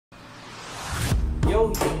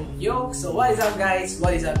Yo, so what is up guys,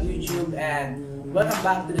 what is up YouTube, and welcome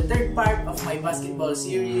back to the third part of my basketball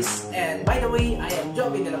series. And by the way, I am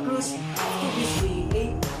Joby de la Cruz, previously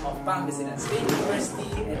 8 of Pangasinan State University,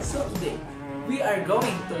 and so today we are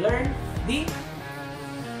going to learn the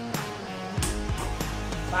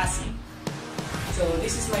passing. So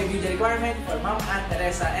this is my video requirement for Ma'am Ann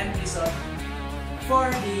Teresa M. Tristan for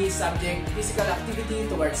the subject physical activity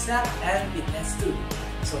towards health and fitness too.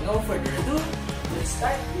 So no further ado, let's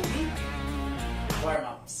start with the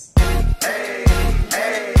warm-ups.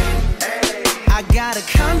 I got a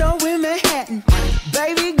condo in Manhattan.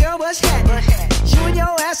 Baby girl, what's happening? You and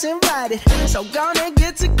your ass invited, so gonna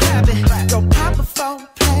get to clapping. Go pop it for a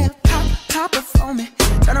plan, pop it for me.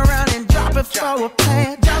 Turn around and drop it for a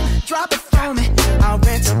plan, drop it for me. I'll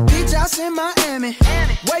rent a beach house in Miami.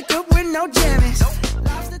 Wake up with no jammies.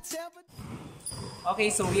 Okay,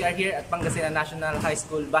 so we are here at Pangasinan National High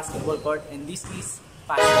School basketball court, and this is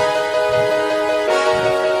passing.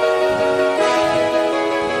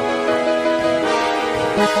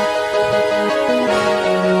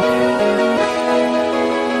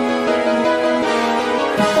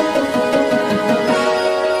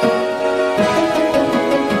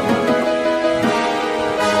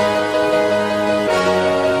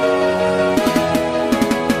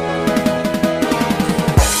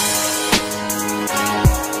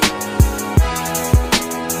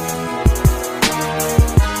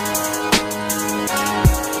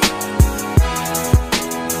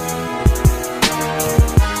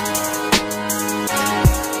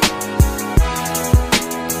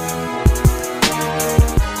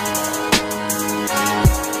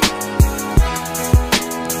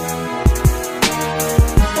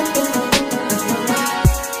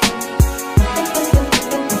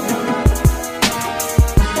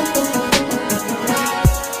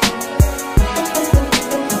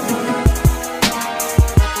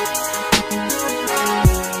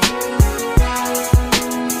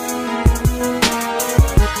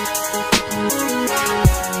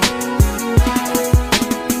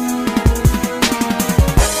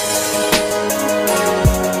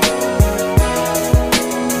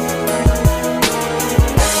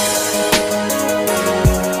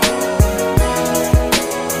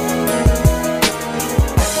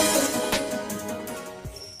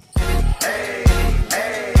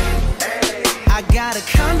 Got a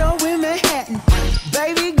condo in Manhattan.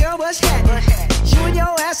 Baby girl, what's happening? You and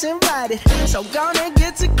your ass invited, so gonna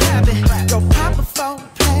get to clapping. Go pop it for a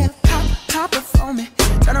plan, pop it for me.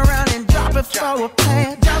 Turn around and drop it for a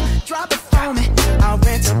plan, drop it for me. I'll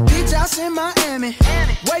rent a beach house in Miami.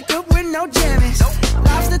 Wake up with no jammies.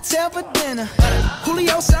 Lobster tail for dinner.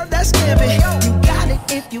 Julio served that scampi. You got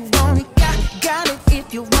it if you want it. Got it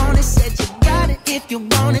if you want it. Said you got it if you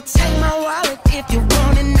want it. Take my wallet if you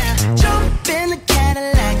want it now. Jump in the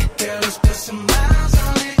Cadillac. Girl, let's put some miles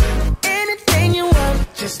on it. Anything you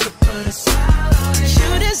want, just to put a smile on it.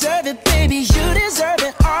 You deserve it, baby. You deserve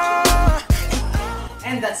it all.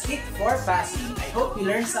 And that's it for passing. I hope you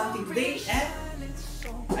learned something today, and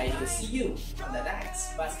I will see you on the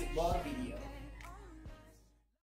next basketball video.